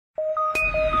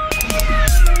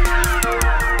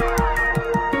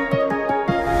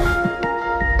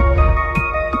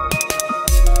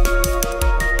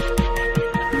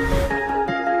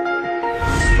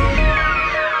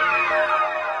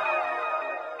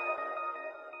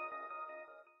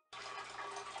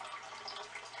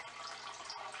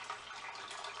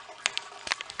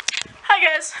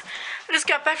guys, I just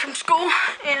got back from school,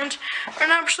 and right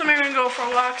now we're going to go for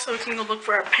a walk so we can go look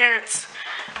for our parents.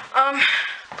 I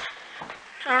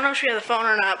don't know if she had the phone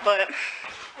or not, but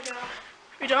I don't.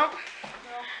 we don't? No.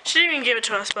 She didn't even give it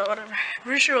to us, but whatever. I'm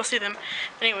pretty sure we'll see them.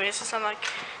 Anyways, it's not like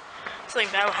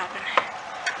something bad will happen.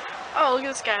 Oh, look at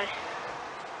this guy.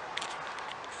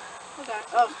 Okay.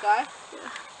 Oh, guy? Yeah.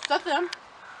 Is that them?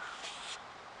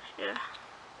 Yeah.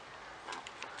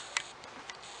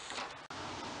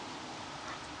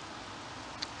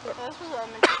 This was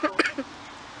elementary school.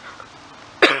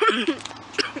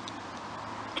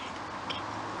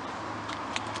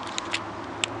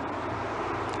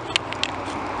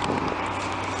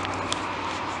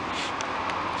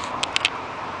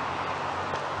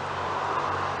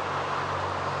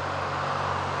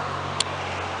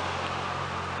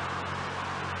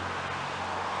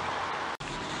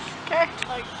 Okay.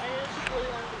 Like, I just really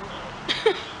wanted to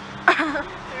look.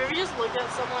 Have you just looked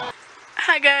at someone?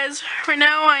 Hi guys. Right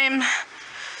now I am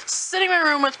sitting in my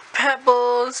room with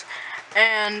Pebbles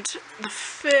and the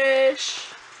fish,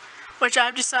 which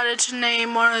I've decided to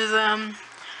name one of them,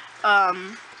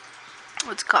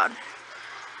 what's it called?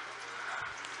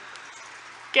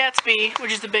 Gatsby,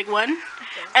 which is the big one.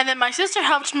 Okay. And then my sister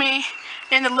helped me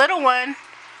in the little one,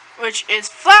 which is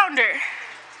Flounder.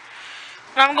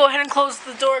 And I'm going to go ahead and close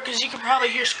the door because you can probably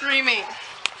hear screaming.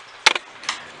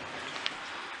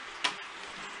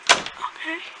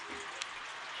 Okay.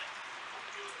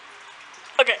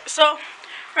 Okay, so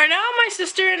right now my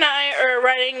sister and I are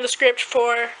writing the script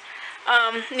for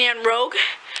Neon Rogue.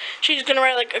 She's going to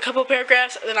write like a couple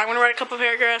paragraphs, and then I'm going to write a couple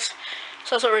paragraphs.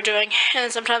 So that's what we're doing. And then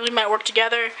sometimes we might work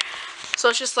together. So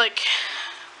it's just like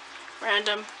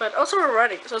random. But also we're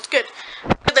writing, so it's good.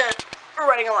 Good that we're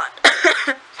writing a lot.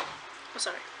 Oh,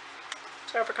 sorry.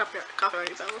 Sorry for copyright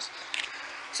you, Pebbles.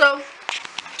 So,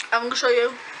 I'm going to show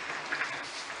you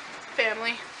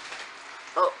family.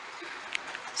 Oh.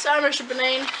 Sorry, Mr.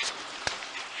 Benane.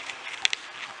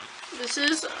 This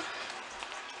is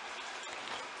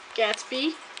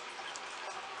Gatsby.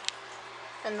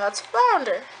 And that's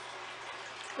Flounder.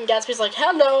 And Gatsby's like,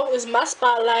 hello, this is my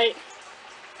spotlight.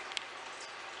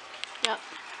 Yep.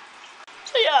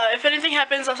 So yeah, if anything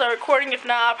happens, I'll start recording. If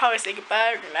not, I'll probably say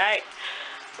goodbye or good night.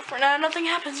 But for now, nothing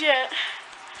happens yet.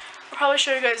 I'll probably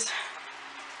show you guys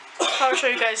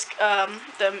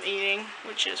them eating,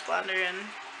 which is Flounder and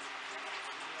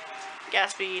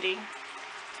Gatsby eating.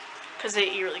 Because they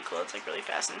eat really cool. It's like really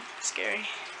fast and scary.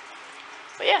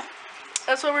 But yeah,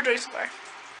 that's what we're doing so far.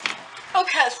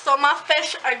 Okay, so my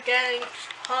fish are getting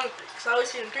hungry. Because I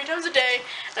always feed them 3 times a day.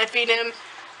 And I feed them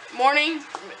morning,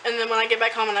 and then when I get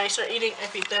back home and I start eating, I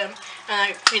feed them. And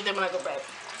I feed them when I go to bed,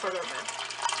 before I go to bed.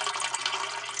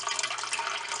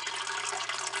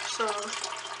 So,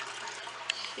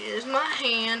 here's my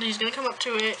hand. He's going to come up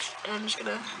to it. And I'm just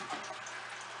going to...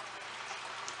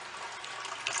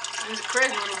 He's a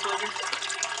crazy little booger.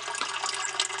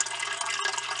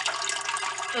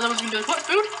 And I was going to be like, what,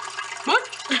 food? What?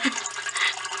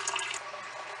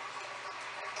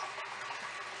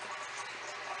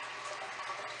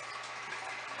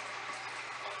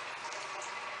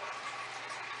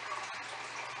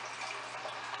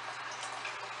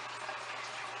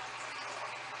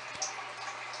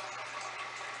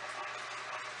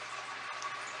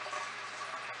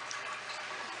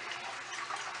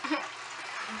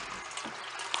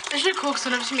 It's really cool because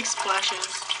sometimes he makes splashes.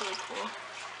 It's really cool.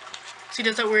 So he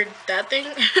does that weird thing.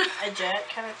 A jet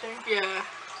kind of thing? Yeah.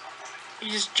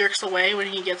 He just jerks away when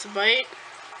he gets a bite.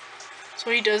 So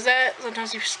when he does that,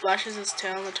 sometimes he splashes his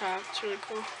tail on the top. It's really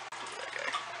cool.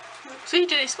 See, he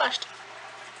did. He splashed.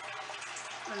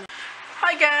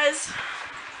 Hi guys.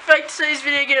 If you liked today's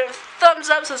video, give it a thumbs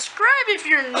up. Subscribe if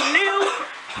you're new.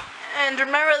 And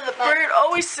remember, the bird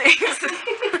always sings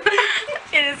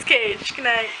in his cage. Good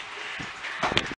night.